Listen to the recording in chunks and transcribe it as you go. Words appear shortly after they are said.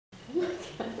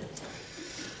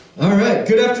All right,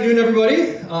 good afternoon,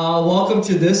 everybody. Welcome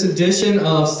to this edition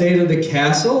of State of the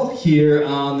Castle here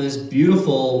on this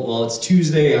beautiful, well, it's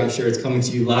Tuesday. I'm sure it's coming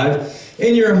to you live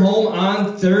in your home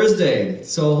on Thursday.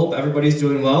 So hope everybody's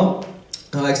doing well.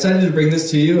 Excited to bring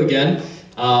this to you again.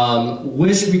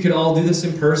 Wish we could all do this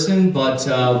in person, but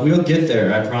we'll get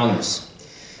there, I promise.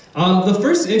 The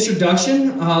first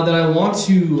introduction that I want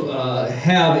to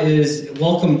have is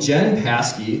welcome Jen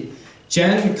Paskey.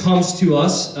 Jen comes to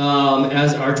us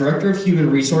as our Director of Human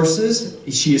Resources.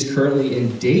 She is currently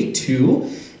in day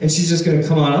 2, and she's just going to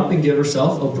come on up and give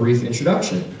herself a brief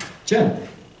introduction. Jen.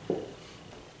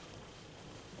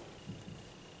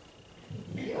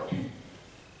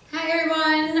 Hi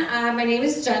everyone, my name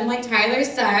is Jen, like Tyler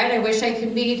said. I wish I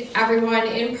could meet everyone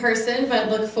in person, but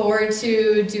look forward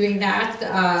to doing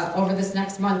that over this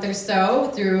next month or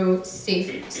so through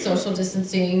safe social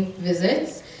distancing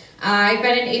visits. I've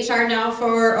been in HR now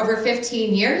for over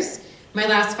 15 years. My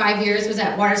last 5 years was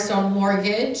at Waterstone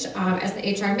Mortgage as the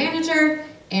HR manager,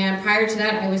 and prior to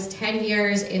that I was 10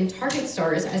 years in Target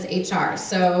stores as HR.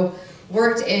 So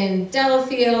worked in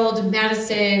Delafield,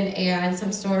 Madison, and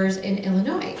some stores in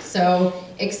Illinois. So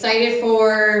excited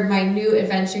for my new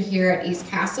adventure here at East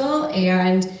Castle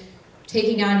and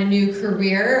taking on a new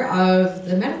career of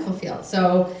the medical field.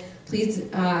 So please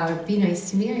be nice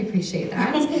to me, I appreciate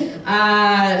that.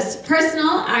 Personal,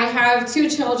 I have 2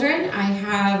 children. I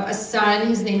have a son,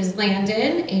 his name is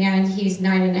Landon, and he's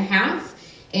 9.5.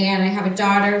 And I have a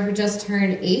daughter who just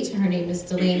turned 8, her name is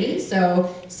Delaney.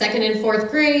 So 2nd and 4th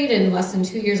grade and less than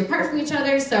 2 years apart from each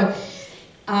other. So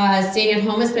staying at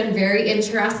home has been very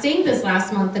interesting this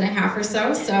last month and a half or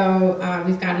so. So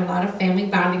we've got a lot of family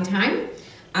bonding time.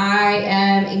 I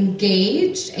am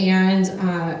engaged and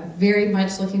very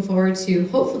much looking forward to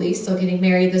hopefully still getting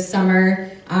married this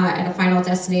summer at a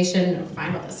destination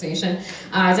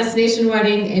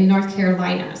wedding in North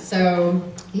Carolina. So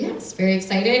yes, very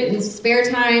excited. In spare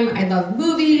time, I love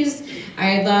movies.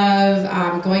 I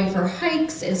love going for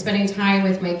hikes and spending time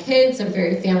with my kids. I'm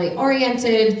very family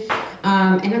oriented,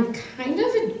 and I'm kind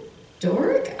of a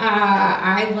dork.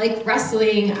 I like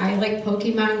wrestling, I like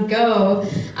Pokemon Go,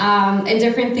 and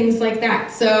different things like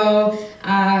that. So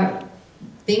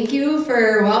thank you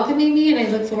for welcoming me, and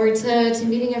I look forward to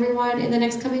meeting everyone in the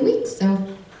next coming weeks. So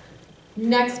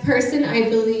next person, I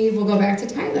believe, will go back to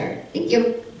Tyler. Thank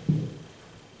you.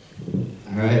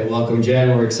 All right, welcome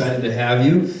Jen. We're excited to have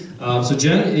you. So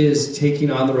Jen is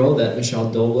taking on the role that Michelle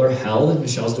Dobler held.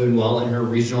 Michelle's doing well in her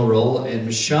regional role, and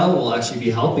Michelle will actually be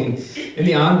helping in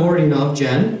the onboarding of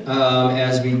Jen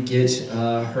as we get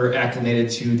her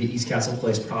acclimated to the East Castle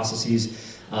Place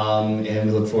processes. And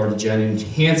we look forward to Jen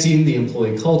enhancing the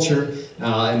employee culture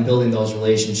and building those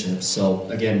relationships. So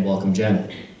again, welcome Jen.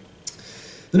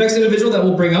 The next individual that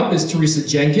we'll bring up is Teresa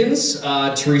Jenkins.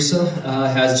 Teresa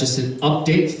has just an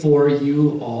update for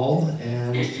you all,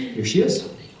 and here she is.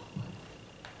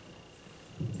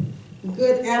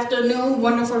 Good afternoon,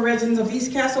 wonderful residents of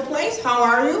East Castle Place. How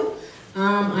are you?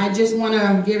 I just want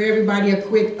to give everybody a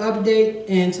quick update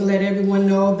and to let everyone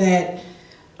know that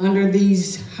under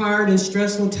these hard and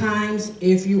stressful times,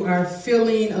 if you are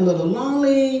feeling a little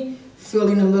lonely,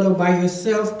 feeling a little by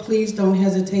yourself, please don't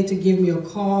hesitate to give me a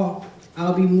call.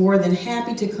 I'll be more than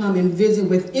happy to come and visit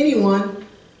with anyone.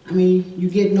 I mean, you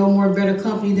get no more better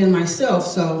company than myself,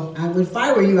 so if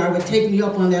I were you, I would take me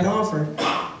up on that offer.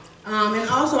 And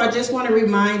also, I just want to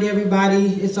remind everybody,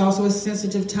 it's also a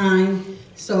sensitive time,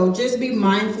 so just be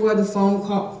mindful of the phone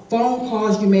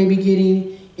calls you may be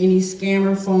getting, any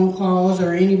scammer phone calls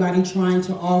or anybody trying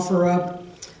to offer up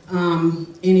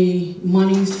any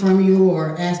monies from you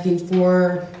or asking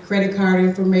for credit card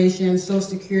information, social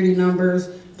security numbers.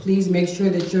 Please make sure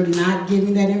that you're not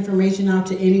giving that information out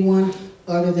to anyone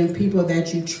other than people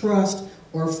that you trust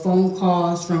or phone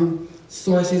calls from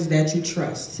sources that you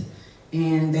trust.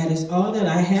 And that is all that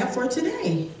I have for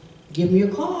today. Give me a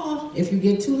call. If you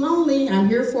get too lonely, I'm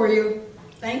here for you.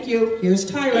 Thank you. Here's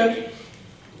Tyler.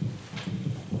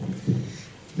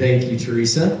 Thank you,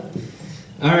 Teresa.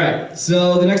 All right,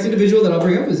 so the next individual that I'll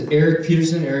bring up is Eric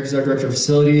Peterson. Eric is our Director of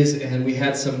Facilities, and we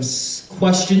had some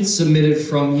questions submitted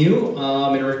from you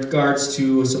in regards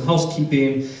to some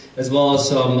housekeeping as well as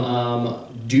some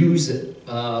dues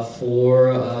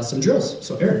for some drills.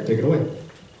 So Eric, take it away.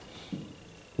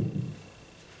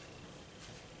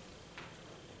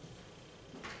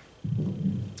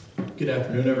 Good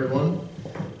afternoon, everyone.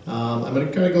 I'm going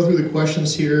to kind of go through the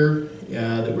questions here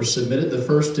that were submitted. The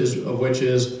first of which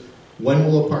is, when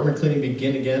will apartment cleaning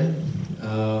begin again?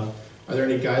 Are there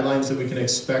any guidelines that we can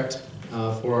expect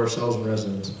for ourselves and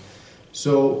residents?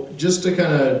 So just to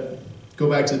kind of go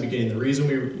back to the beginning, the reason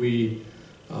we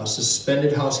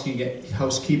suspended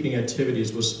housekeeping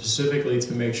activities was specifically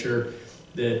to make sure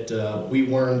that we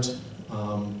weren't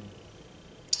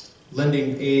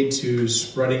lending aid to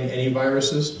spreading any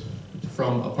viruses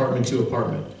from apartment to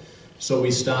apartment. So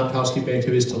we stopped housekeeping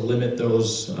activities to limit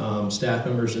those staff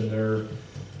members in their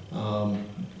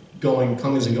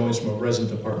comings and goings from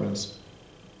resident apartments.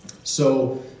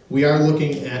 So we are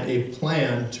looking at a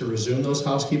plan to resume those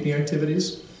housekeeping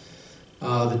activities.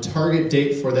 The target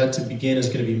date for that to begin is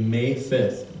going to be May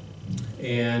 5th.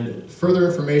 And further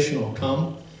information will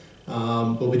come.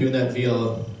 We'll be doing that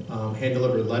via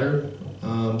hand-delivered letter.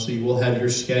 So you will have your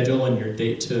schedule and your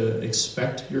date to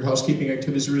expect your housekeeping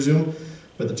activities to resume.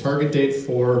 But the target date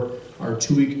for our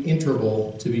 2-week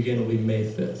interval to begin will be May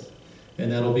 5th.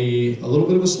 And that'll be a little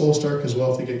bit of a slow start because we'll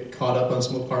have to get caught up on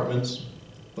some apartments.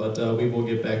 But we will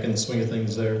get back in the swing of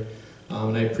things there.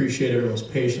 And I appreciate everyone's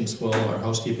patience while our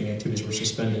housekeeping activities were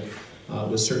suspended. It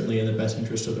was certainly in the best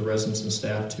interest of the residents and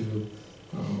staff to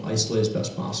isolate as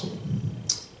best possible.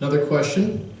 Another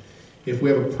question, if we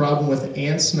have a problem with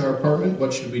ants in our apartment,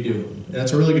 what should we do? And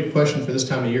that's a really good question for this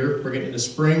time of year. We're getting into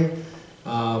spring,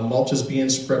 mulch is being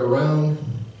spread around,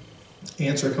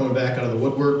 ants are coming back out of the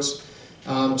woodworks.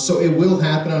 So it will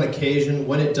happen on occasion.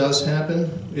 When it does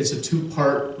happen, it's a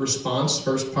 2-part response.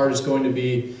 First part is going to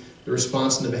be the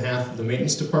response on the behalf of the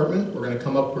maintenance department. We're going to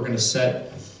come up, we're going to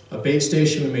set a bait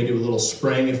station. We may do a little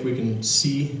spraying if we can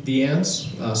see the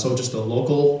ants, so just a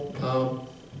local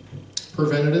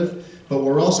preventative. But what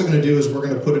we're also going to do is we're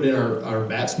going to put it in our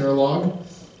bat snare log.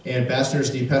 And Bat Snare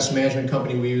is the pest management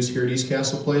company we use here at East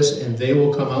Castle Place, and they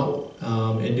will come out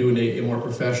and do a more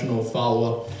professional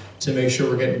follow-up to make sure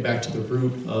we're getting back to the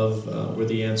root of where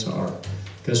the ants are.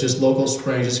 Because just local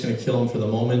spraying is just going to kill them for the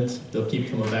moment. They'll keep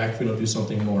coming back if we don't do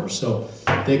something more. So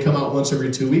they come out once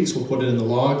every 2 weeks. We'll put it in the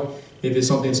log. If it's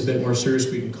something that's a bit more serious,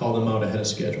 we can call them out ahead of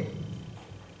schedule.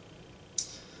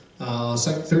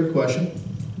 Third question.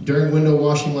 During window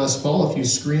washing last fall, a few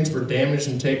screens were damaged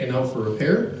and taken out for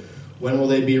repair. When will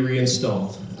they be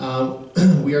reinstalled?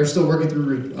 We are still working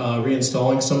through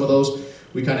reinstalling some of those.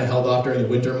 We kind of held off during the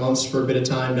winter months for a bit of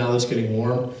time. Now that it's getting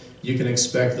warm, you can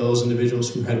expect those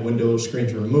individuals who had window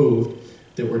screens removed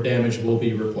that were damaged will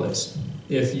be replaced.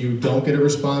 If you don't get a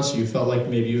response, you felt like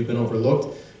maybe you've been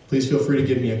overlooked, please feel free to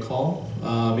give me a call.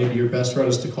 Maybe your best route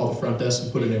is to call the front desk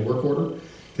and put in a work order,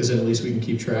 because then at least we can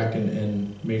keep track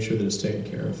and make sure that it's taken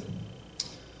care of.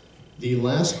 The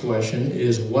last question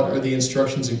is, what are the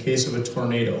instructions in case of a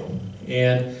tornado?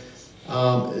 And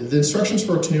the instructions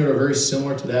for a tornado are very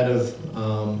similar to that of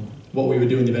what we would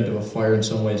do in the event of a fire in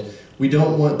some ways.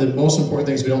 The most important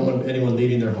thing is we don't want anyone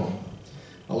leaving their home.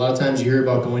 A lot of times you hear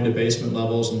about going to basement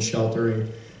levels and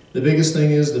sheltering. The biggest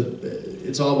thing is that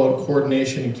it's all about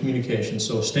coordination and communication.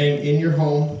 So staying in your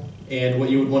home, and what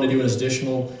you would want to do as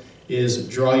additional is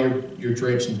draw your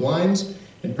drapes and blinds,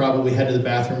 and probably head to the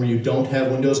bathroom where you don't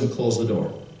have windows and close the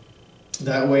door.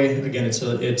 That way, again, it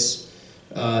seems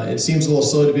a little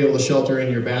silly to be able to shelter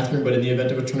in your bathroom, but in the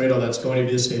event of a tornado, that's going to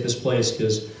be the safest place,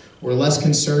 because we're less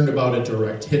concerned about a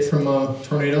direct hit from a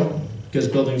tornado, because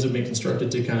buildings have been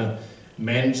constructed to kind of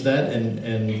manage that,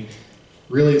 and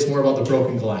really it's more about the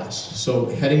broken glass. So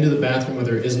heading to the bathroom where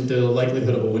there isn't the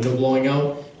likelihood of a window blowing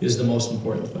out is the most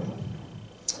important thing.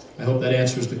 I hope that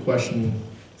answers the question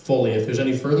fully. If there's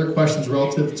any further questions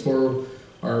relative to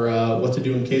our what to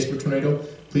do in case of a tornado,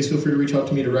 please feel free to reach out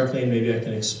to me directly, and maybe I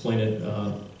can explain it.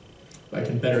 I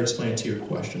can better explain it to your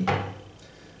question.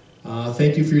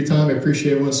 Thank you for your time. I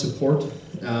appreciate everyone's support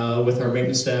with our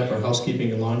maintenance staff, our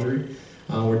housekeeping, and laundry.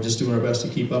 We're just doing our best to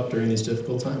keep up during these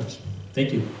difficult times.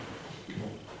 Thank you.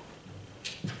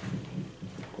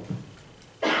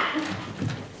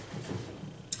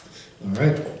 All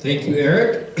right, thank you,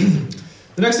 Eric.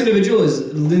 The next individual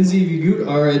is Lindsay Vigut,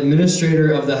 our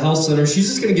administrator of the Health Center. She's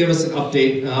just going to give us an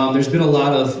update. There's been a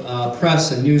lot of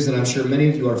press and news that I'm sure many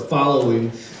of you are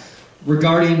following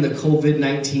regarding the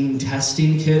COVID-19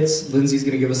 testing kits. Lindsay's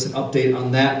going to give us an update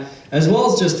on that, as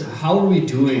well as just how are we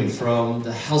doing from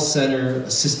the Health Center,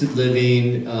 assisted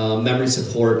living, memory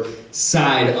support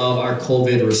side of our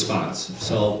COVID response.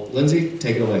 So, Lindsay,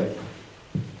 take it away.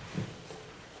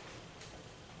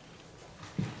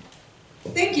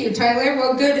 Thank you, Tyler.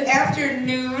 Well, good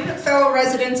afternoon, fellow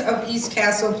residents of East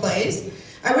Castle Place.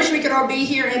 I wish we could all be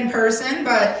here in person,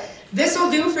 but this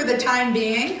will do for the time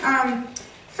being.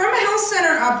 From a health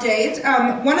center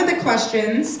update, one of the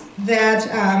questions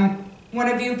that one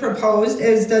of you proposed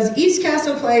is, does East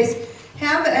Castle Place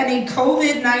have any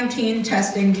COVID-19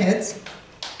 testing kits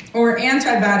or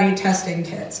antibody testing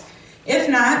kits? If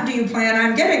not, do you plan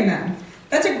on getting them?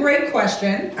 That's a great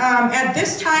question. At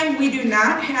this time, we do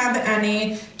not have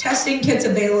any testing kits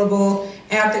available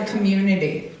at the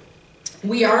community.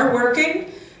 We are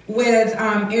working with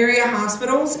area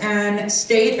hospitals and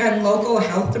state and local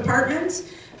health departments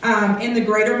in the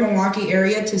greater Milwaukee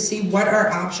area to see what our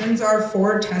options are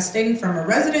for testing from a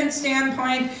resident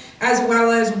standpoint, as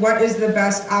well as what is the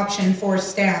best option for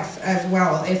staff as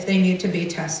well if they need to be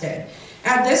tested.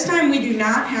 At this time, we do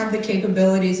not have the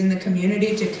capabilities in the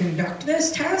community to conduct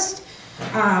this test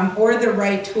or the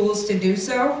right tools to do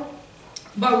so,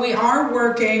 but we are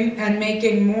working and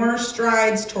making more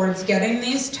strides towards getting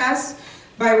these tests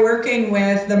by working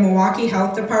with the Milwaukee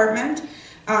Health Department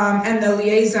and the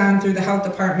liaison through the health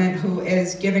department who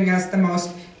is giving us the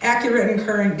most accurate and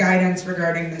current guidance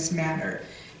regarding this matter.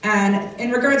 And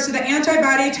in regards to the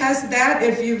antibody test, that,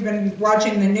 if you've been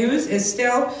watching the news, is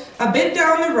still a bit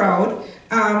down the road.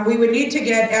 We would need to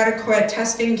get adequate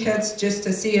testing kits just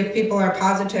to see if people are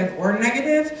positive or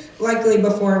negative, likely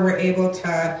before we're able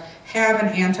to have an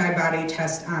antibody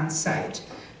test on site.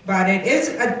 But it is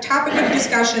a topic of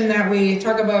discussion that we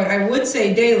talk about, I would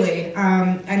say, daily,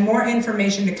 and more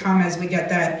information to come as we get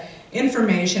that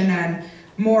information, and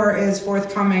more is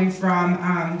forthcoming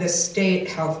from the state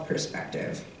health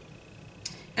perspective.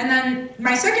 And then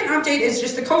my second update is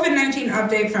just the COVID-19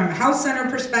 update from a health center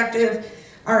perspective,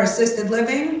 our assisted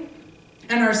living,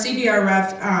 and our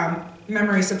CBRF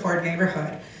memory support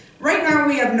neighborhood. Right now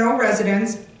we have no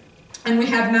residents, and we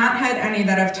have not had any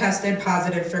that have tested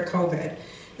positive for COVID.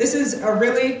 This is a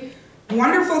really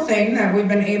wonderful thing that we've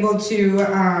been able to,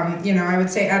 I would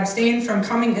say, abstain from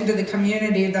coming into the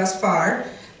community thus far.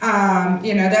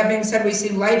 That being said, we see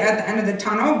light at the end of the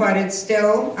tunnel, but it's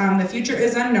still, the future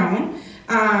is unknown.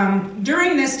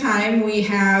 During this time, we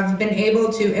have been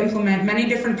able to implement many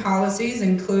different policies,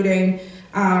 including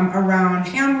around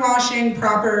hand washing,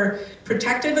 proper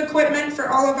protective equipment for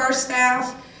all of our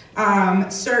staff,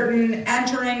 certain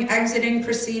entering, exiting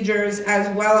procedures, as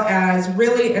well as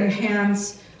really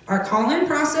enhance our call-in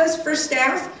process for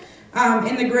staff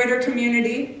in the greater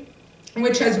community,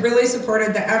 which has really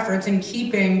supported the efforts in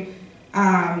keeping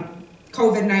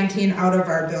COVID-19 out of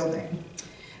our building.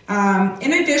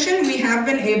 In addition, we have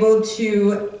been able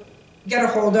to get a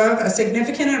hold of a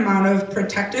significant amount of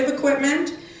protective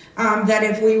equipment that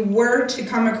if we were to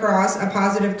come across a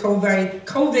positive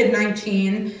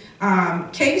COVID-19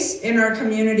 case in our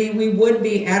community, we would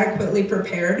be adequately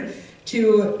prepared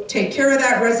to take care of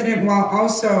that resident while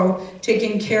also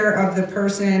taking care of the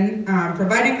person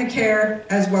providing the care,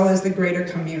 as well as the greater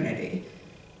community.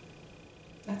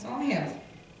 That's all I have.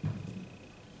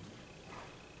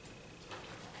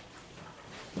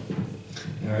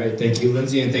 All right, thank you,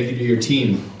 Lindsay, and thank you to your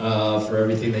team for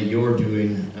everything that you're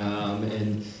doing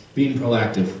and being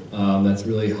proactive. That's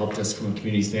really helped us from a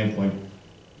community standpoint.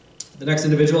 The next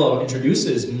individual I'll introduce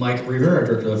is Mike Brever, our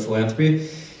Director of Philanthropy.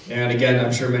 And again,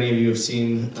 I'm sure many of you have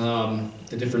seen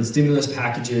the different stimulus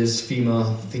packages,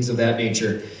 FEMA, things of that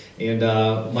nature. And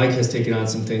Mike has taken on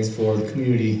some things for the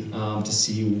community to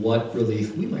see what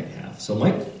relief we might have. So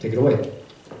Mike, take it away.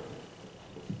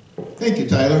 Thank you,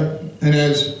 Tyler. And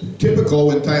as typical,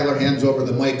 when Tyler hands over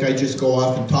the mic, I just go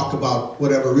off and talk about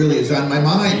whatever really is on my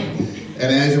mind.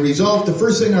 And as a result, the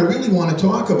first thing I really want to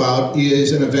talk about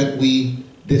is an event we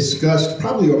discussed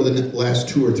probably over the last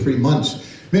 2 or 3 months.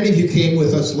 Many of you came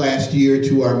with us last year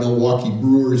to our Milwaukee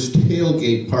Brewers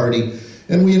tailgate party,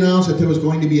 and we announced that there was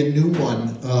going to be a new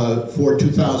one for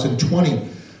 2020.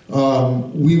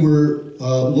 We were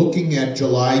looking at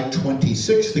July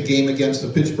 26th, the game against the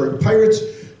Pittsburgh Pirates.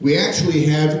 We actually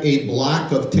have a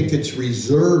block of tickets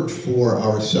reserved for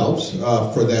ourselves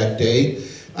for that day.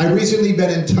 I've recently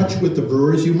been in touch with the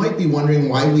Brewers. You might be wondering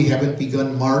why we haven't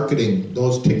begun marketing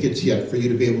those tickets yet for you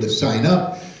to be able to sign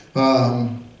up.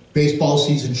 Baseball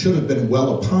season should have been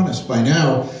well upon us by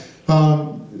now.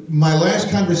 My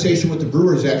last conversation with the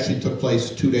Brewers actually took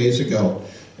place 2 days ago.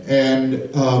 And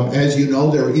as you know,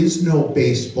 there is no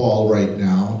baseball right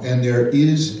now, and there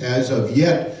is, as of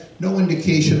yet, no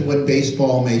indication when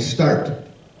baseball may start.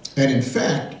 And in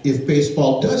fact, if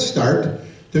baseball does start,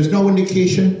 there's no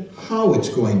indication how it's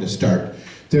going to start.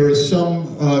 There is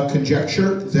some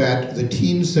conjecture that the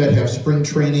teams that have spring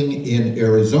training in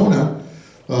Arizona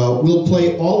will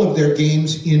play all of their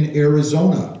games in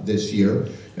Arizona this year,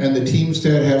 and the teams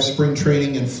that have spring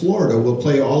training in Florida will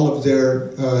play all of their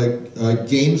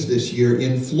games this year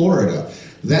in Florida.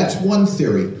 That's one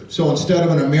theory. So instead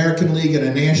of an American League and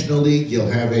a National League,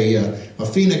 you'll have a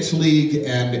Phoenix League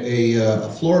and a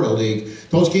Florida League.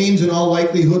 Those games in all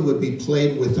likelihood would be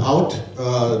played without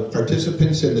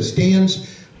participants in the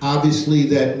stands. Obviously,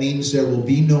 that means there will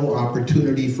be no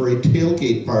opportunity for a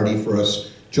tailgate party for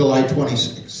us July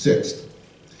 26th.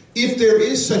 If there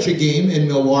is such a game in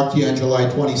Milwaukee on July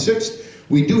 26th,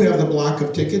 We do have the block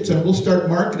of tickets, and we'll start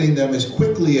marketing them as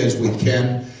quickly as we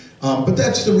can. But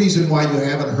that's the reason why you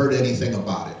haven't heard anything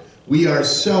about it. We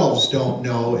ourselves don't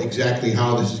know exactly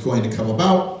how this is going to come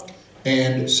about,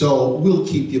 and so we'll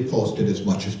keep you posted as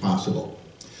much as possible.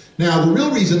 Now, the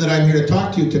real reason that I'm here to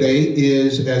talk to you today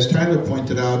is, as Tyler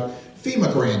pointed out,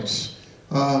 FEMA grants.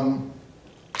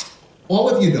 All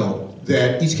of you know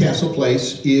that East Castle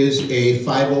Place is a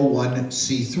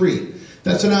 501c3.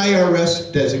 That's an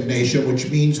IRS designation, which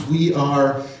means we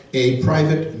are a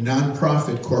private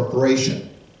nonprofit corporation.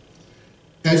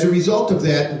 As a result of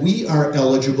that, we are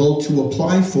eligible to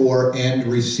apply for and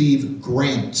receive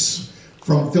grants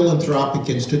from philanthropic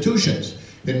institutions.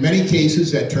 In many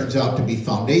cases, that turns out to be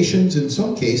foundations. In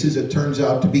some cases, it turns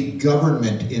out to be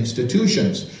government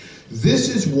institutions. This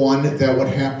is one that would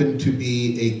happen to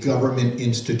be a government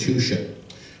institution.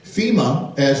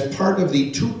 FEMA, as part of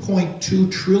the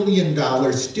 $2.2 trillion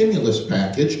stimulus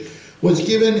package, was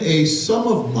given a sum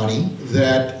of money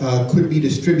that could be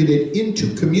distributed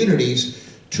into communities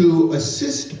to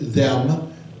assist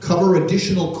them cover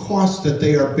additional costs that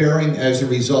they are bearing as a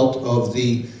result of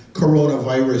the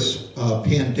coronavirus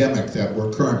pandemic that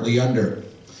we're currently under.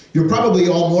 You're probably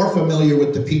all more familiar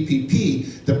with the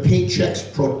PPP, the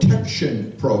Paycheck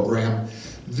Protection Program.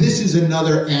 This is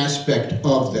another aspect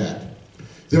of that.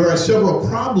 There are several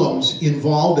problems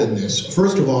involved in this.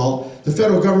 First of all, the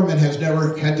federal government has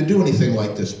never had to do anything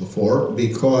like this before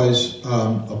because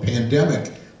a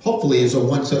pandemic hopefully is a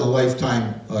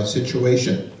once-in-a-lifetime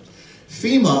situation.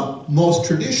 FEMA most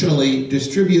traditionally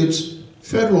distributes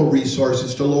federal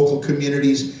resources to local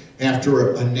communities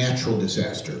after a natural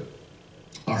disaster.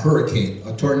 A hurricane,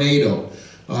 a tornado,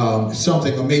 a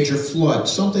major flood,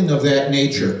 something of that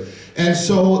nature. And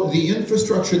so the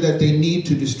infrastructure that they need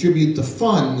to distribute the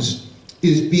funds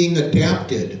is being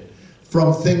adapted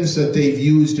from things that they've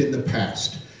used in the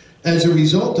past. As a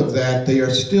result of that, they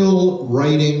are still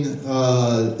writing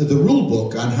the rule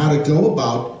book on how to go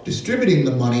about distributing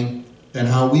the money and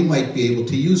how we might be able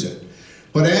to use it.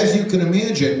 But as you can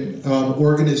imagine,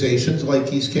 organizations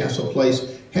like East Castle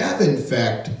Place have in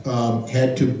fact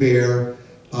had to bear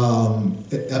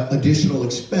additional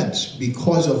expense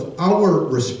because of our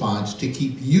response to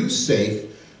keep you safe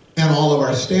and all of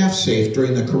our staff safe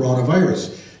during the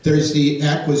coronavirus. There's the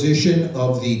acquisition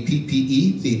of the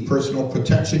PPE, the personal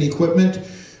protection equipment.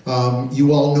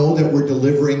 You all know that we're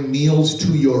delivering meals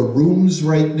to your rooms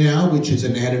right now, which is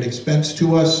an added expense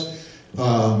to us.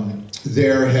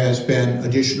 There has been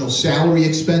additional salary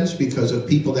expense because of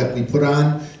people that we put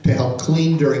on to help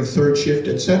clean during third shift,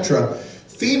 etc.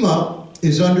 FEMA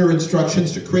is under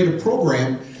instructions to create a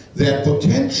program that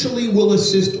potentially will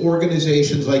assist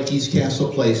organizations like East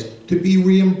Castle Place to be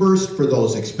reimbursed for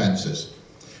those expenses.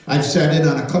 I've sat in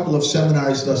on a couple of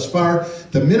seminars thus far.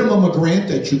 The minimum grant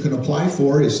that you can apply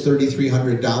for is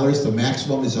 $3,300. The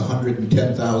maximum is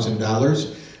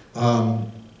 $110,000.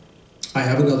 I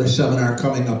have another seminar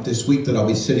coming up this week that I'll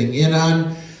be sitting in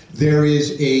on. There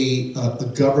is a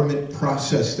government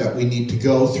process that we need to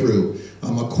go through.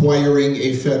 Acquiring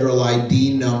a federal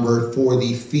ID number for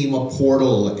the FEMA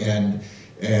portal and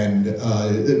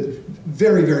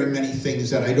very, very many things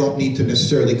that I don't need to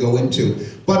necessarily go into.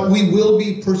 But we will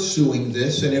be pursuing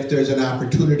this, and if there's an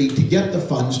opportunity to get the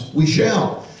funds, we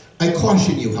shall. I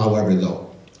caution you, however, though.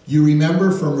 You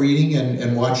remember from reading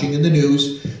and watching in the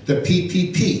news, the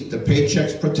PPP, the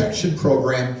Paycheck Protection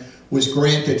Program, was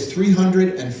granted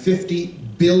 $350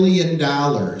 billion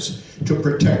to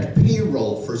protect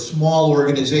payroll for small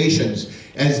organizations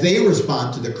as they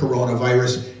respond to the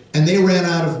coronavirus, and they ran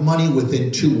out of money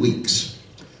within 2 weeks.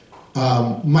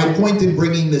 My point in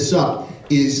bringing this up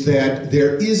is that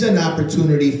there is an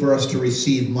opportunity for us to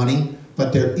receive money,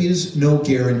 but there is no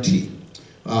guarantee.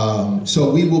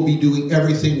 So we will be doing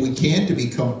everything we can to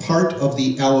become part of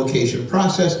the allocation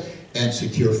process and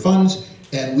secure funds,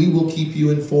 and we will keep you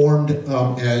informed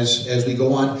as we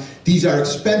go on. These are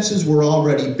expenses we're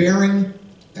already bearing,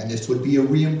 and this would be a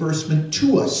reimbursement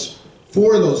to us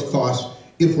for those costs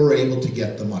if we're able to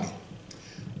get the money.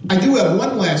 I do have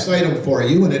one last item for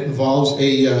you, and it involves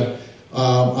a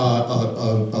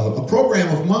program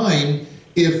of mine.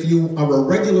 If you are a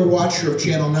regular watcher of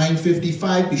Channel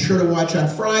 955, be sure to watch on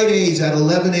Fridays at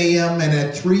 11 a.m. and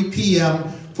at 3 p.m.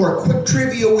 for a quick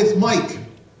trivia with Mike.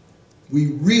 We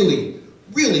really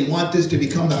want this to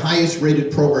become the highest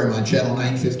rated program on Channel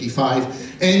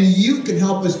 955, and you can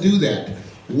help us do that.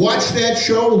 Watch that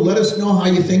show, let us know how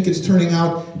you think it's turning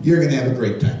out. You're going to have a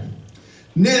great time.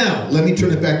 Now, let me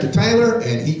turn it back to Tyler,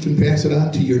 and he can pass it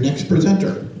on to your next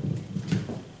presenter.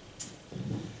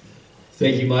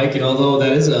 Thank you, Mike. And although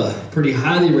that is a pretty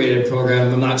highly rated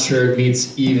program, I'm not sure it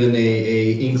meets even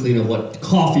a inkling of what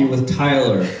Coffee with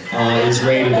Tyler is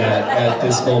rated at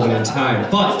this moment in time.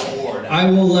 But I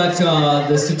will let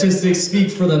the statistics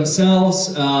speak for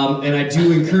themselves, and I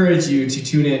do encourage you to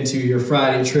tune in to your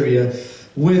Friday trivia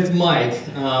with Mike,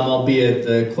 albeit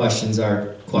the questions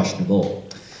are questionable.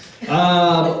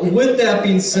 With that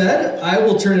being said, I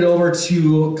will turn it over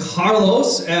to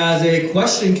Carlos as a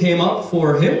question came up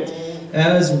for him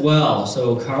as well.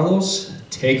 So Carlos,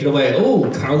 take it away.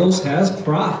 Oh, Carlos has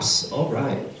props. All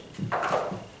right.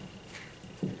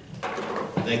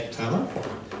 Thank you, Tyler.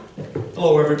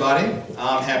 Hello, everybody.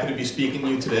 I'm happy to be speaking to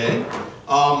you today.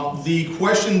 The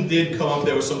question did come up.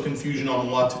 There was some confusion on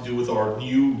what to do with our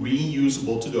new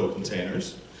reusable to-go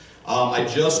containers. I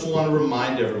just want to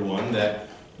remind everyone that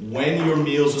when your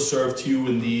meals are served to you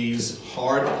in these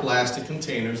hard plastic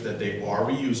containers, that they are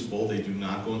reusable. They do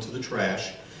not go into the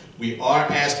trash. We are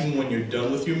asking when you're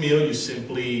done with your meal, you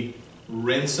simply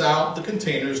rinse out the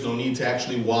containers. No need to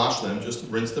actually wash them. Just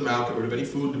rinse them out, get rid of any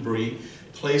food debris,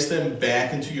 place them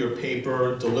back into your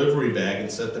paper delivery bag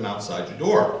and set them outside your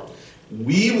door.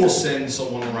 We will send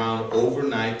someone around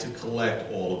overnight to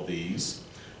collect all of these.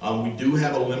 We do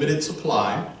have a limited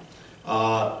supply.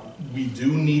 We do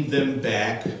need them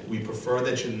back. We prefer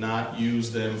that you not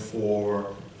use them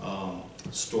for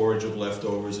storage of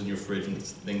leftovers in your fridge and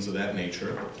things of that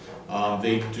nature.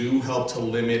 They do help to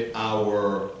limit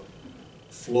our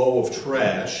flow of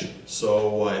trash,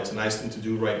 so it's a nice thing to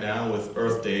do right now with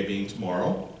Earth Day being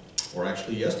tomorrow, or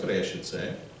actually yesterday I should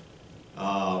say.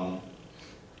 And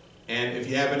if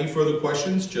you have any further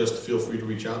questions, just feel free to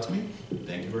reach out to me.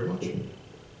 Thank you very much.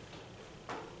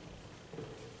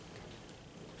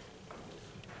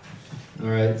 All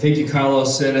right, thank you,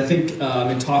 Carlos. And I think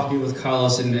in talking with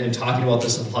Carlos and talking about the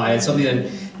supply, it's something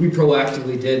that we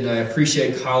proactively did, and I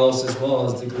appreciate Carlos as well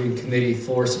as the Green Committee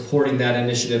for supporting that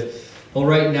initiative. Well,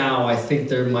 right now, I think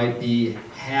there might be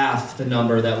half the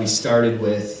number that we started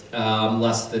with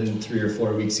less than 3 or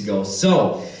 4 weeks ago.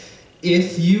 So,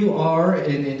 if you are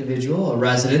an individual, a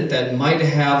resident, that might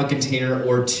have a container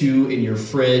or two in your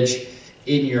fridge,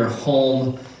 in your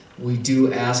home, we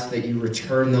do ask that you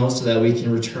return those so that we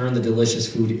can return the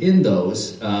delicious food in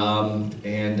those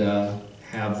and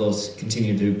have those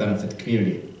continue to benefit the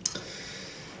community.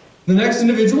 The next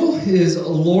individual is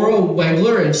Laura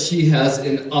Wegler, and she has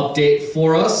an update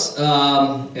for us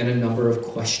and a number of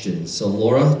questions. So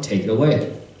Laura, take it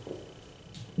away.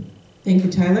 Thank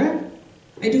you, Tyler.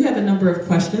 I do have a number of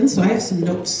questions, so I have some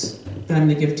notes that I'm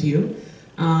going to give to you.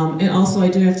 And also I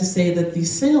do have to say that the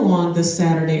sing-along this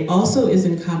Saturday also is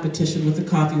in competition with the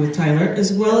Coffee with Tyler,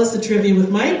 as well as the Trivia with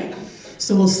Mike.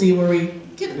 So we'll see where we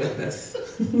get with this.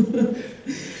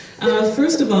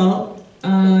 First of all,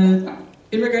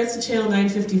 in regards to Channel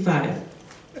 955,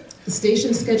 the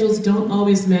station schedules don't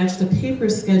always match the paper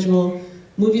schedule.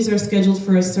 Movies are scheduled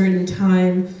for a certain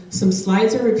time. Some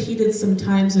slides are repeated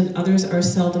sometimes and others are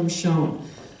seldom shown.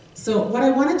 So what I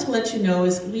wanted to let you know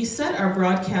is we set our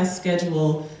broadcast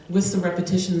schedule with some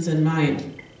repetitions in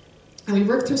mind. And we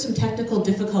worked through some technical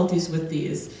difficulties with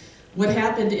these. What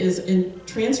happened is in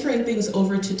transferring things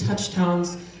over to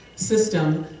Touchtown's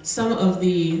system, some of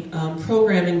the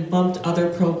programming bumped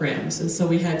other programs, and so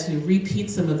we had to repeat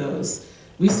some of those.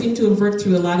 We seem to have worked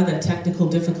through a lot of that technical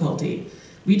difficulty.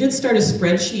 We did start a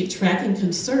spreadsheet tracking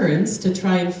concerns to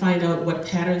try and find out what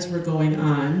patterns were going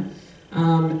on.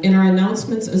 And our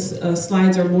announcements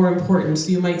slides are more important, so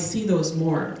you might see those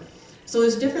more. So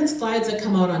there's different slides that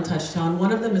come out on Touchtown.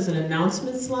 One of them is an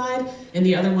announcement slide, and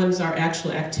the other ones are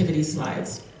actual activity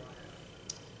slides.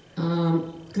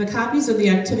 The copies of the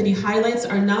activity highlights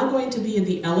are now going to be in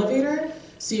the elevator,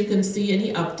 so you can see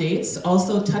any updates.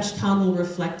 Also, Touchtown will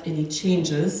reflect any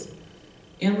changes.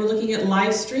 And we're looking at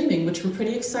live streaming, which we're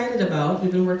pretty excited about.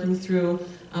 We've been working through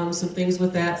some things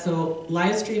with that. So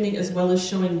live streaming as well as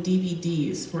showing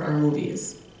DVDs for our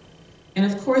movies. And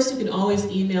of course, you can always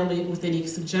email me with any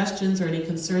suggestions or any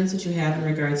concerns that you have in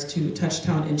regards to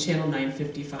Touchtown and Channel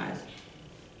 955.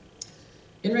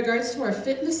 In regards to our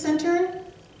fitness center,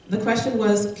 the question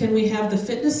was, can we have the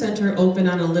fitness center open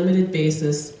on a limited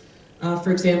basis?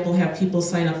 For example, have people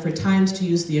sign up for times to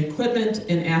use the equipment,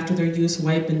 and after their use,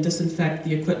 wipe and disinfect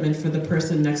the equipment for the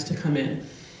person next to come in.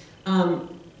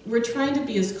 We're trying to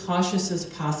be as cautious as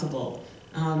possible.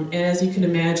 And as you can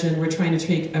imagine, we're trying to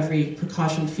take every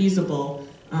precaution feasible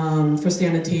for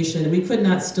sanitation. We could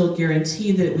not still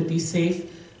guarantee that it would be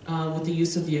safe with the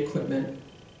use of the equipment.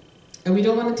 And we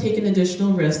don't want to take an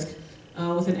additional risk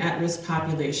with an at-risk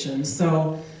population.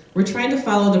 So we're trying to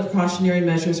follow the precautionary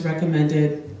measures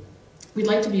recommended. we'd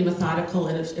like to be methodical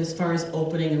as far as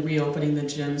opening and reopening the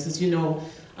gyms. As you know,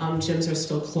 gyms are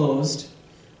still closed.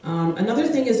 Another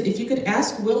thing is, if you could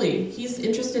ask Willie, he's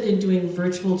interested in doing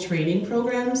virtual training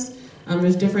programs.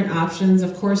 There's different options.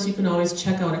 Of course, you can always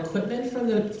check out equipment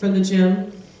from the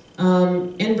gym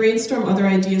and brainstorm other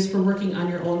ideas for working on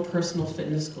your own personal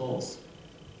fitness goals.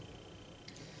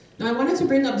 Now, I wanted to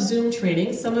bring up Zoom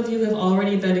training. Some of you have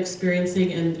already been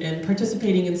experiencing and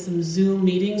participating in some Zoom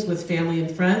meetings with family and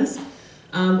friends.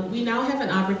 We now have an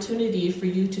opportunity for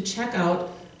you to check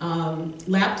out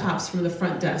laptops from the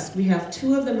front desk. We have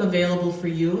 2 of them available for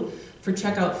you for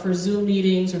checkout for Zoom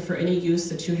meetings or for any use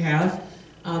that you have.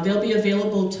 They'll be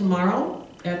available tomorrow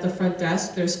at the front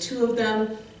desk. There's 2 of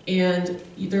them, and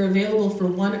they're available for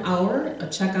 1 hour a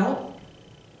checkout.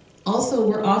 Also,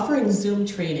 we're offering Zoom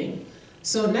training.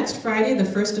 So next Friday, the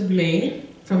 1st of May,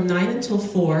 from 9 until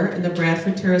 4 in the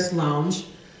Bradford Terrace Lounge,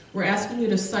 we're asking you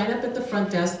to sign up at the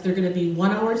front desk. They're going to be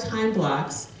 1-hour time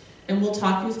blocks, and we'll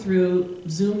talk you through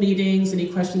Zoom meetings, any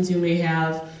questions you may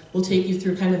have. We'll take you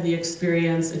through kind of the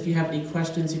experience. If you have any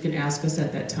questions, you can ask us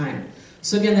at that time.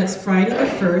 So again, that's Friday the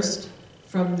 1st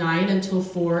from 9 until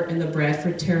 4 in the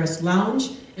Bradford Terrace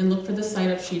Lounge, and look for the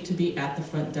sign-up sheet to be at the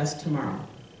front desk tomorrow.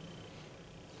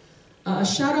 A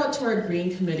shout out to our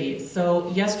Green Committee.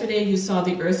 So yesterday you saw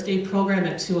the Earth Day program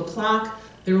at 2 o'clock.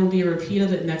 There will be a repeat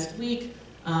of it next week.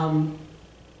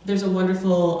 There's a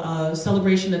wonderful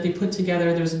celebration that they put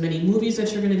together. There's many movies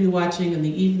that you're going to be watching in the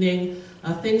evening,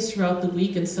 things throughout the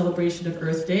week in celebration of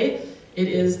Earth Day. It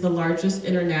is the largest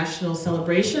international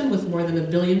celebration with more than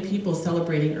 1 billion people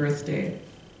celebrating Earth Day.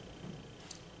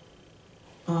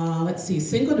 Let's see,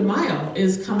 Cinco de Mayo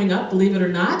is coming up, believe it or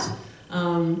not,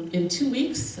 in 2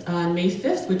 weeks on May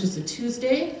 5th, which is a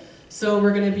Tuesday. So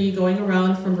we're going to be going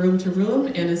around from room to room,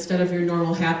 and instead of your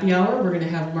normal happy hour, we're going to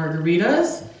have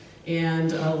margaritas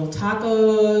and little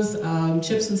tacos,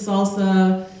 chips and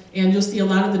salsa, and you'll see a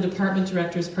lot of the department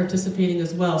directors participating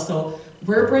as well. So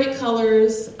wear bright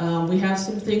colors. We have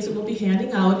some things that we'll be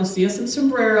handing out. You'll see us in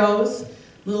sombreros,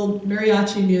 little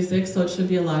mariachi music, so it should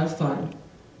be a lot of fun.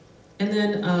 And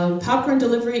then popcorn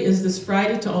delivery is this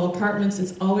Friday to all apartments.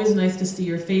 It's always nice to see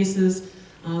your faces,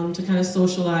 to kind of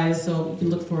socialize, so you can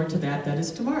look forward to that. That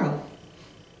is tomorrow.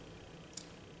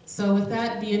 So with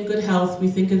that, be in good health. We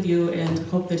think of you and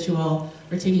hope that you all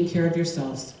are taking care of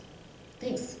yourselves.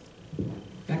 Thanks.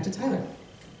 Back to Tyler.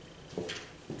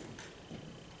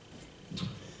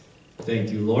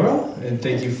 Thank you, Laura, and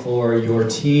thank you for your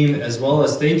team, as well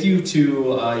as thank you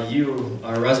to you,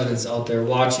 our residents out there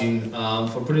watching,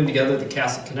 for putting together the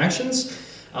Castle Connections.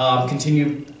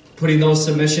 Continue putting those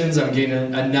submissions. I'm getting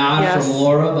a nod from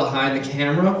Laura behind the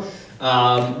camera.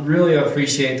 Really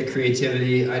appreciate the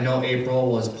creativity. I know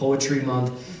April was Poetry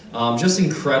Month. Just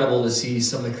incredible to see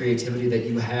some of the creativity that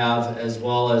you have, as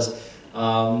well as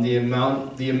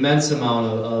the immense amount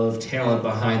of talent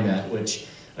behind that, which,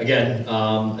 again,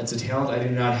 it's a talent I do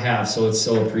not have, so it's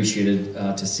so appreciated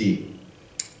to see.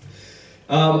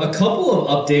 A couple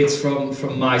of updates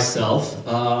from myself,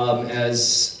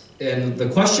 and the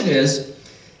question is,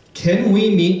 can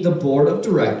we meet the board of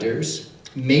directors,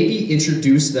 maybe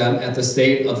introduce them at the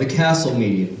State of the Castle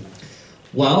meeting?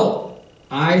 Well,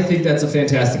 I think that's a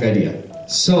fantastic idea.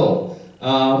 So,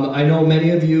 I know many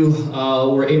of you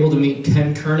were able to meet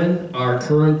Ken Kernan, our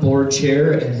current board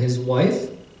chair, and his wife.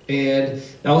 And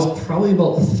that was probably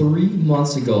about 3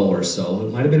 months ago or so.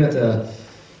 It might have been at the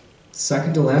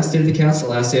second to last day of the castle.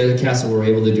 Last day of the castle, we were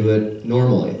able to do it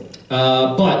normally.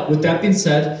 But with that being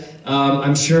said,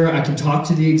 I'm sure I can talk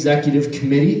to the executive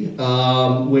committee,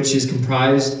 which is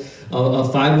comprised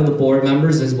of 5 of the board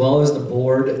members, as well as the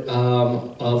board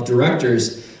of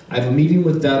directors. I have a meeting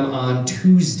with them on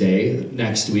Tuesday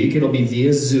next week. It'll be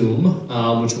via Zoom,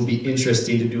 which will be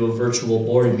interesting to do a virtual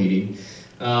board meeting.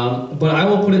 But I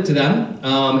will put it to them,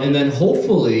 and then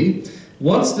hopefully,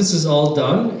 once this is all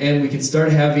done and we can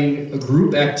start having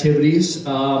group activities,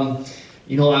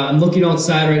 you know, I'm looking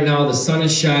outside right now, the sun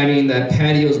is shining, that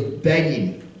patio's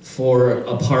begging for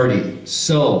a party.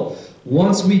 So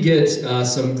once we get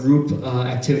some group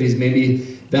activities,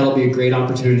 maybe that'll be a great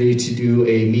opportunity to do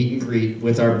a meet and greet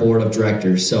with our board of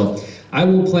directors. So I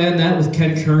will plan that with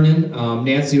Ken Kernan,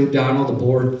 Nancy O'Donnell, the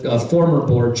board, former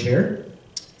board chair,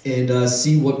 and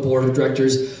see what board of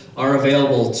directors are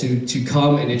available to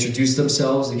come and introduce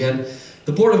themselves. Again,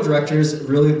 the board of directors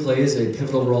really plays a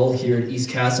pivotal role here at East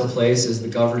Castle Place as the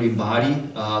governing body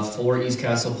for East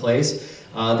Castle Place.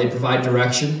 They provide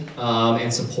direction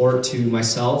and support to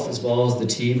myself as well as the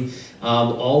team,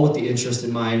 all with the interest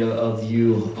in mind of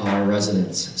you, our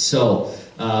residents. So,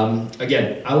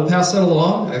 again, I will pass that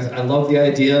along. I love the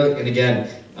idea, and again,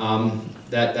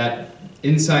 that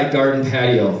inside garden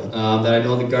patio that I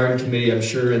know the garden committee, I'm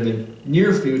sure in the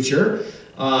near future,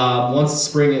 once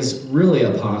spring is really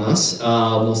upon us,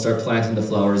 we'll start planting the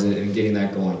flowers and getting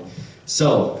that going.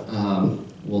 So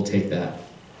we'll take that.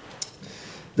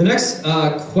 The next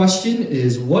question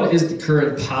is, what is the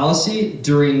current policy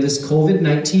during this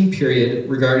COVID-19 period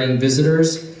regarding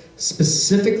visitors,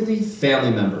 specifically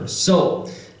family members? So,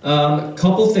 a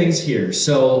couple things here.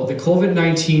 So, the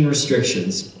COVID-19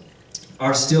 restrictions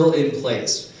are still in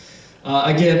place.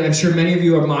 Again, I'm sure many of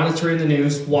you are monitoring the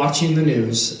news, watching the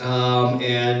news,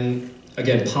 and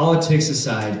again, politics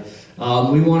aside,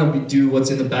 we want to do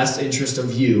what's in the best interest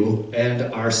of you and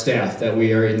our staff that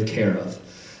we are in care of.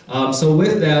 So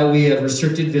with that, we have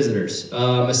restricted visitors,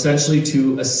 essentially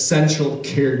to essential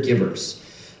caregivers.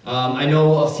 I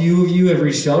know a few of you have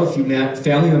reached out, a few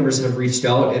family members have reached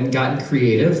out and gotten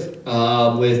creative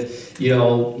with,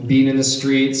 being in the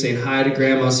street, saying hi to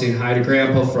grandma, saying hi to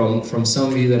grandpa from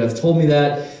some of you that have told me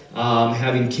that,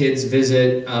 having kids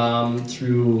visit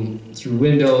through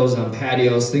windows, on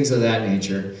patios, things of that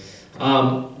nature.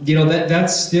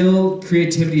 That's still,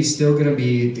 creativity is still going to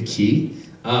be the key.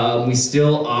 We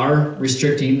still are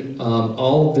restricting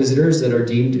all visitors that are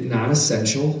deemed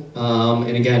non-essential.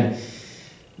 And again,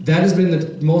 that has been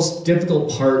the most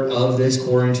difficult part of this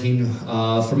quarantine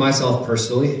for myself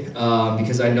personally,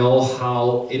 because I know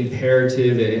how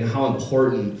imperative and how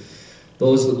important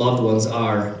those loved ones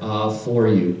are for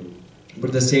you.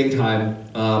 But at the same time,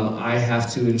 I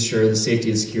have to ensure the safety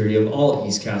and security of all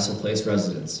East Castle Place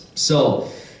residents.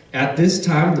 So, at this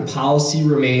time, the policy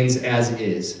remains as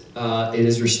is. It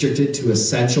is restricted to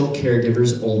essential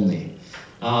caregivers only.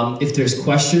 If there's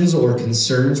questions or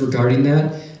concerns regarding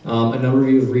that, a number of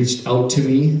you have reached out to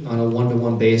me on a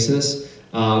one-to-one basis,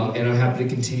 and I'm happy to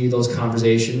continue those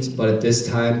conversations. But at this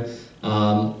time,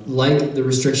 like the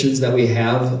restrictions that we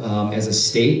have as a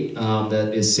state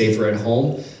that is safer at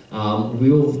home, we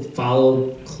will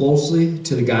follow closely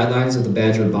to the guidelines of the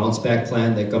Badger Bounce Back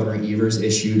Plan that Governor Evers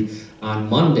issued on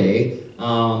Monday,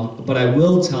 but I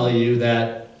will tell you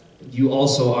that you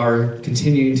also are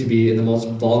continuing to be in the most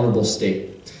vulnerable state.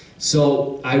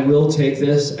 So I will take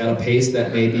this at a pace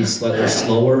that may be slightly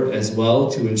slower as well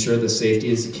to ensure the safety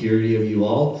and security of you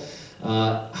all,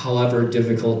 however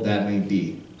difficult that may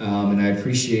be. And I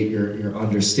appreciate your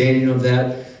understanding of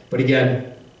that. But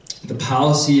again, the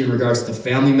policy in regards to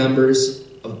family members,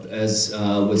 as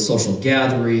with social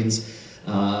gatherings,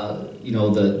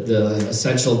 the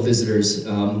essential visitors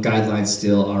guidelines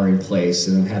still are in place,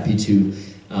 and I'm happy to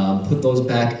put those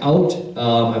back out.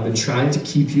 I've been trying to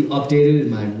keep you updated in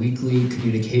my weekly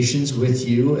communications with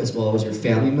you as well as your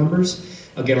family members.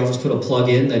 Again, I'll just put a plug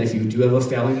in that if you do have a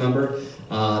family member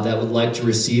that would like to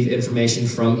receive information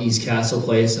from East Castle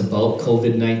Place about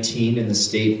COVID-19 and the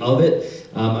state of it,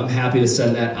 I'm happy to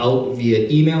send that out via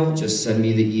email. Just send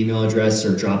me the email address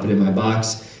or drop it in my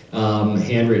box.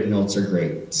 Handwritten notes are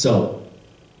great. So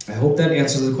I hope that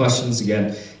answers the questions.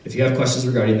 Again, if you have questions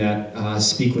regarding that,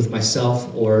 speak with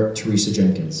myself or Teresa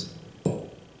Jenkins.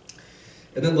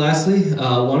 And then lastly,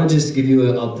 I want to just give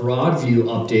you a broad view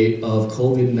update of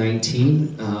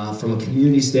COVID-19 from a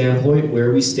community standpoint,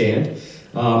 where we stand.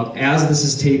 As this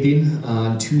is taping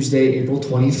on Tuesday, April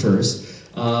 21st,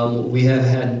 we have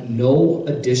had no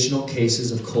additional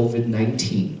cases of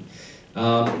COVID-19.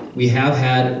 We have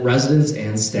had residents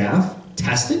and staff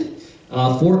tested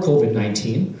for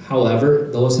COVID-19. However,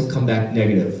 those have come back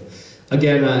negative.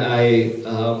 Again, I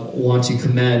want to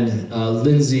commend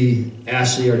Lindsay,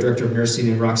 Ashley, our Director of Nursing,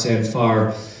 and Roxanne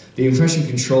Farr, the infection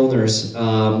control nurse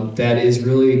that is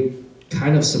really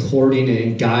kind of supporting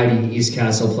and guiding East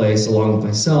Castle Place along with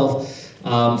myself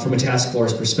from a task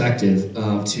force perspective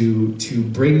to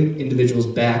bring individuals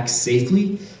back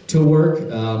safely to work.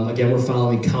 Again, we're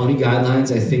following county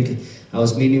guidelines. I think I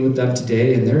was meeting with them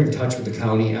today, and they're in touch with the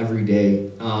county every day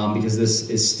because this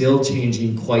is still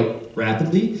changing quite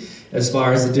rapidly as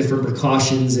far as the different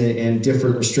precautions and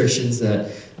different restrictions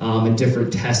that and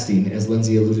different testing, as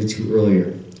Lindsay alluded to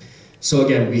earlier. So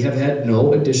again, we have had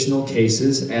no additional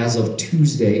cases as of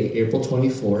Tuesday, April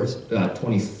 21st.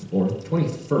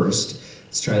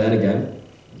 Let's try that again.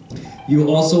 You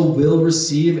also will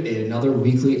receive another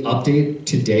weekly update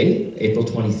today, April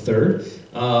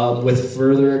 23rd, with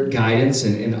further guidance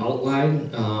and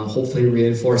outline, hopefully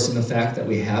reinforcing the fact that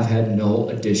we have had no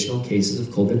additional cases of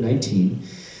COVID-19.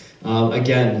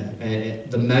 Again,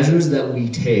 the measures that we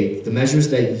take, the measures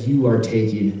that you are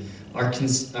taking, are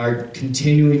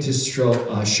continuing to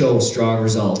show strong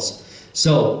results.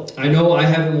 So, I know I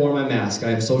haven't worn my mask.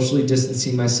 I am socially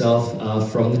distancing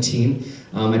myself from the team.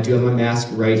 I do have my mask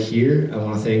right here. I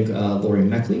want to thank Lori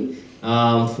Meckley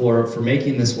for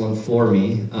making this one for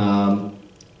me.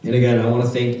 And again, I want to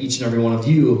thank each and every one of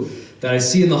you that I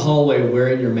see in the hallway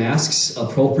wearing your masks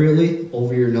appropriately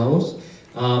over your nose.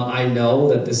 I know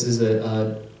that this is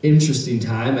an interesting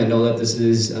time. I know that this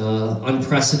is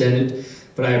unprecedented,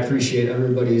 but I appreciate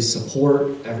everybody's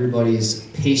support, everybody's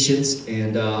patience,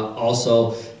 and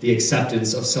also the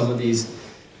acceptance of some of these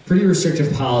pretty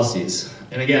restrictive policies.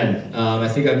 And again, I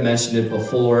think I've mentioned it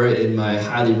before in my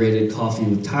highly rated Coffee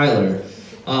with Tyler,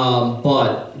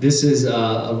 but this is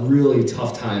a really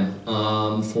tough time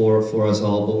for us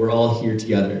all, but we're all here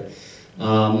together.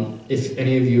 If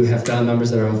any of you have family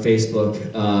members that are on Facebook,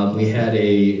 we had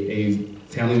a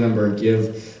family member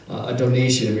give a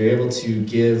donation, and we were able to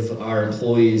give our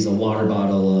employees a water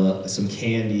bottle, some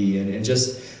candy, and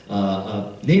just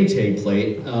a name tag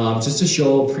plate, just to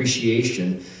show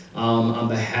appreciation on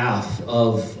behalf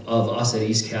of us at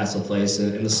East Castle Place.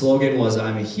 And the slogan was,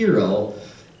 "I'm a hero,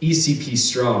 ECP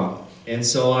strong." And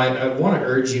so I want to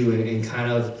urge you in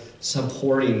kind of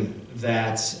supporting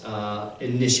that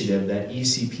initiative, that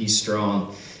ECP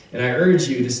strong. And I urge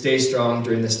you to stay strong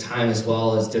during this time, as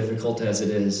well, as difficult as it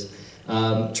is.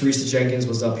 Teresa Jenkins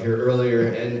was up here earlier,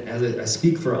 and as I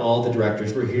speak for all the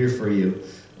directors, we're here for you.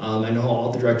 I know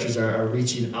all the directors are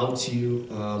reaching out to you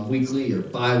weekly or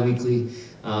bi-weekly,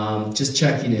 just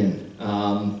checking in.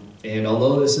 And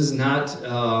although this is not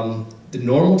the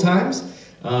normal times,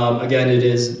 again, it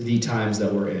is the times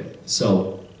that we're in.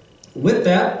 So with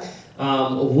that,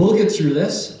 we'll get through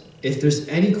this. If there's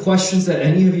any questions that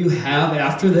any of you have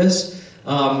after this,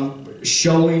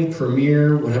 showing,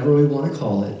 premiere, whatever we want to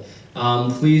call it,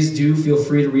 please do feel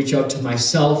free to reach out to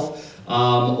myself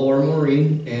or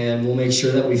Maureen, and we'll make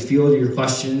sure that we field your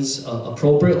questions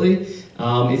appropriately.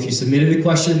 If you submitted a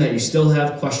question that you still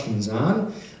have questions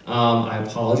on, I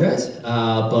apologize,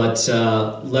 but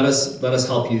let us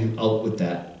help you out with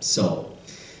that. So,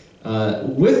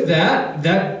 with that,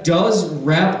 that does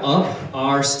wrap up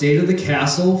our State of the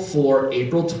Castle for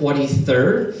April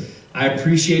 23rd. I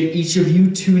appreciate each of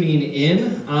you tuning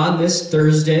in on this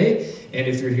Thursday, and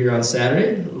if you're here on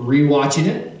Saturday, rewatching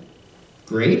it,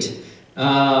 great.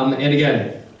 And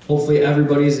again, hopefully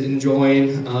everybody's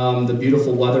enjoying the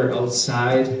beautiful weather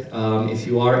outside, if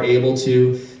you are able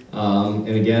to. And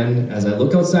again, as I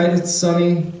look outside, it's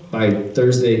sunny. By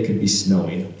Thursday, it could be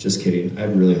snowing. Just kidding. I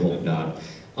really hope not.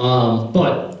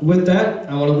 But with that,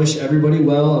 I want to wish everybody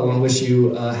well. I want to wish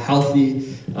you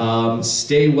healthy,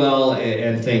 stay well,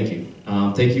 and thank you.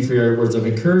 Thank you for your words of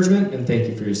encouragement, and thank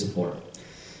you for your support.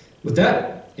 With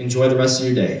that, enjoy the rest of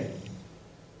your day.